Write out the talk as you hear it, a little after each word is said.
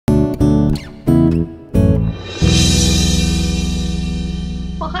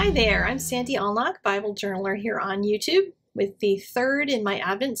Hi there, I'm Sandy Allnock, Bible journaler here on YouTube with the third in my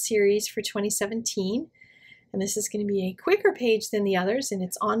Advent series for 2017. And this is going to be a quicker page than the others, and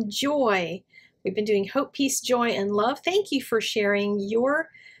it's on joy. We've been doing hope, peace, joy, and love. Thank you for sharing your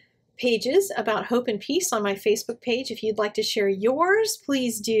pages about hope and peace on my Facebook page. If you'd like to share yours,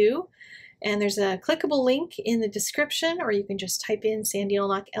 please do. And there's a clickable link in the description, or you can just type in Sandy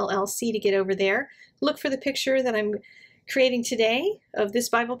Allnock LLC to get over there. Look for the picture that I'm creating today of this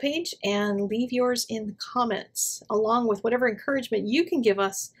Bible page and leave yours in the comments, along with whatever encouragement you can give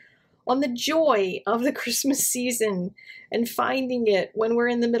us on the joy of the Christmas season and finding it when we're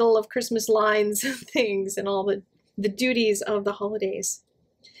in the middle of Christmas lines and things and all the duties of the holidays.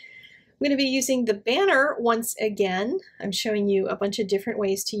 I'm going to be using the banner once again. I'm showing you a bunch of different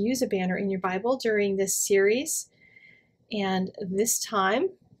ways to use a banner in your Bible during this series. And this time,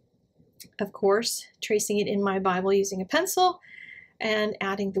 of course, tracing it in my Bible using a pencil and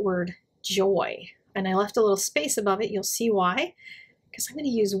adding the word joy. And I left a little space above it. You'll see why. Because I'm going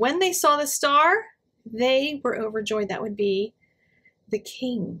to use when they saw the star, they were overjoyed. That would be the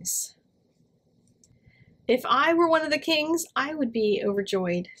kings. If I were one of the kings, I would be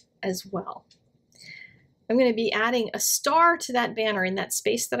overjoyed as well. I'm going to be adding a star to that banner in that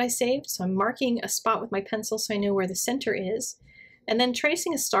space that I saved. So I'm marking a spot with my pencil so I know where the center is. And then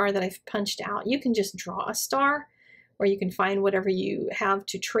tracing a star that I've punched out. You can just draw a star, or you can find whatever you have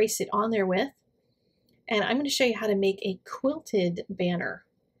to trace it on there with. And I'm going to show you how to make a quilted banner.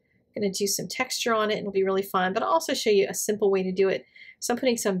 I'm going to do some texture on it, and it'll be really fun, but I'll also show you a simple way to do it. So I'm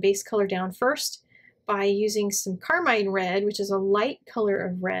putting some base color down first by using some carmine red, which is a light color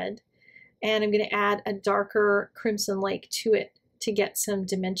of red, and I'm going to add a darker crimson lake to it to get some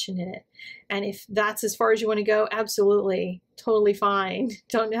dimension in it. And if that's as far as you want to go, absolutely, totally fine.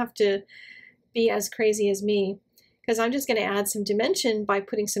 Don't have to be as crazy as me, because I'm just going to add some dimension by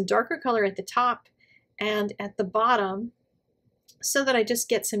putting some darker color at the top and at the bottom so that I just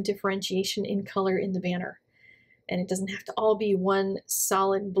get some differentiation in color in the banner. And it doesn't have to all be one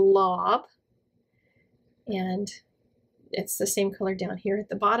solid blob. And it's the same color down here at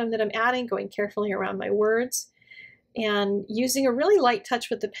the bottom that I'm adding, going carefully around my words and using a really light touch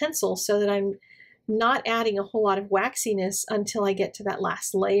with the pencil so that I'm not adding a whole lot of waxiness until I get to that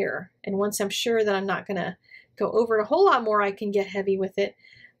last layer. And once I'm sure that I'm not going to go over it a whole lot more, I can get heavy with it.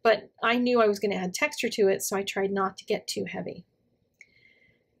 But I knew I was going to add texture to it, so I tried not to get too heavy.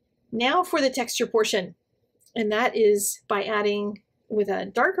 Now for the texture portion, and that is by adding, with a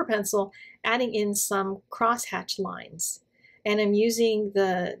darker pencil, adding in some crosshatch lines. And I'm using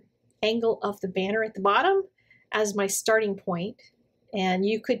the angle of the banner at the bottom as my starting point. And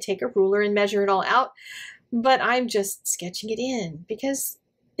you could take a ruler and measure it all out, but I'm just sketching it in because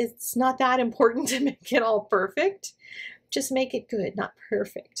it's not that important to make it all perfect. Just make it good, not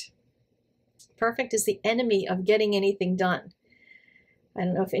perfect. Perfect is the enemy of getting anything done. I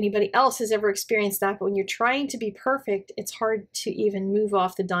don't know if anybody else has ever experienced that, but when you're trying to be perfect, it's hard to even move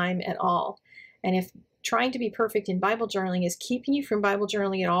off the dime at all. And if trying to be perfect in Bible journaling is keeping you from Bible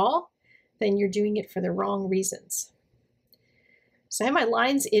journaling at all, then you're doing it for the wrong reasons. So I have my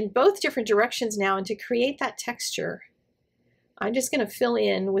lines in both different directions now, and to create that texture, I'm just going to fill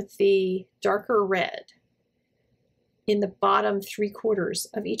in with the darker red in the bottom 3/4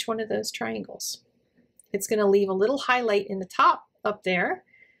 of each one of those triangles. It's going to leave a little highlight in the top up there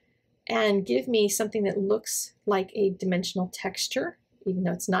and give me something that looks like a dimensional texture, even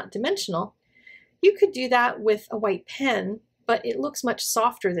though it's not dimensional. You could do that with a white pen, but it looks much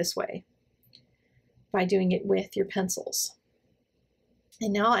softer this way by doing it with your pencils.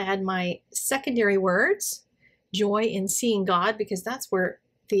 And now I'll add my secondary words, joy in seeing God, because that's where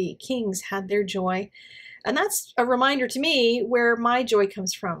the kings had their joy. And that's a reminder to me where my joy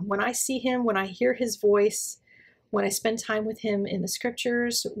comes from. When I see him, when I hear his voice, when I spend time with him in the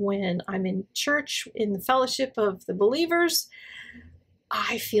scriptures, when I'm in church, in the fellowship of the believers,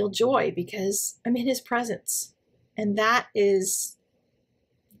 I feel joy because I'm in his presence. And that is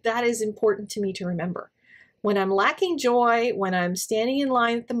important to me to remember. When I'm lacking joy, when I'm standing in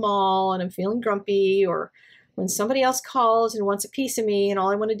line at the mall and I'm feeling grumpy, or when somebody else calls and wants a piece of me and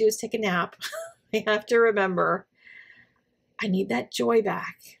all I want to do is take a nap, I have to remember I need that joy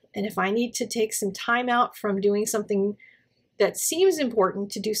back. And if I need to take some time out from doing something that seems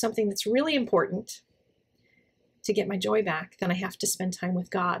important to do something that's really important to get my joy back, then I have to spend time with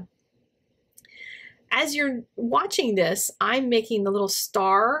God. As you're watching this, I'm making the little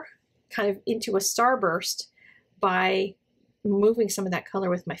star kind of into a starburst by moving some of that color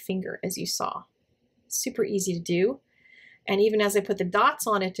with my finger, as you saw. Super easy to do. And even as I put the dots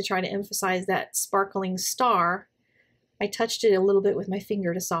on it to try to emphasize that sparkling star, I touched it a little bit with my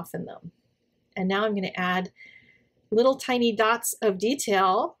finger to soften them. And now I'm going to add little tiny dots of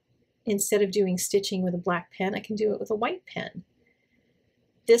detail. Instead of doing stitching with a black pen, I can do it with a white pen.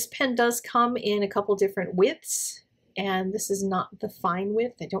 This pen does come in a couple different widths, and this is not the fine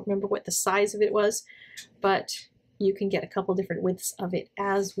width. I don't remember what the size of it was, but you can get a couple different widths of it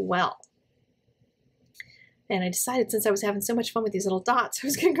as well. And I decided, since I was having so much fun with these little dots, I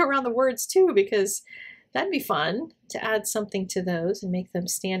was going to go around the words too, because that'd be fun to add something to those and make them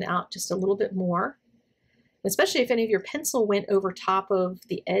stand out just a little bit more. Especially if any of your pencil went over top of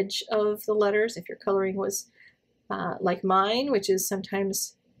the edge of the letters, if your coloring was like mine, which is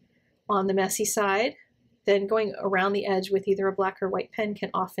sometimes on the messy side, then going around the edge with either a black or white pen can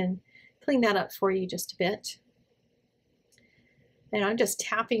often clean that up for you just a bit. And I'm just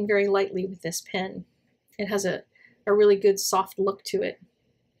tapping very lightly with this pen. It has a really good soft look to it.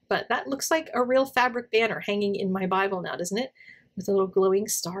 But that looks like a real fabric banner hanging in my Bible now, doesn't it? With a little glowing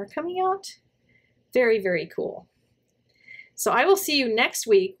star coming out. Very, very cool. So I will see you next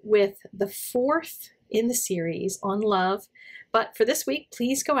week with the 4th in the series on love. But for this week,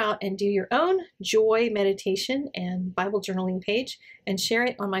 please go out and do your own joy meditation and Bible journaling page and share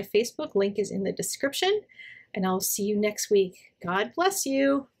it on my Facebook. Link is in the description. And I'll see you next week. God bless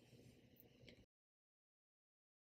you.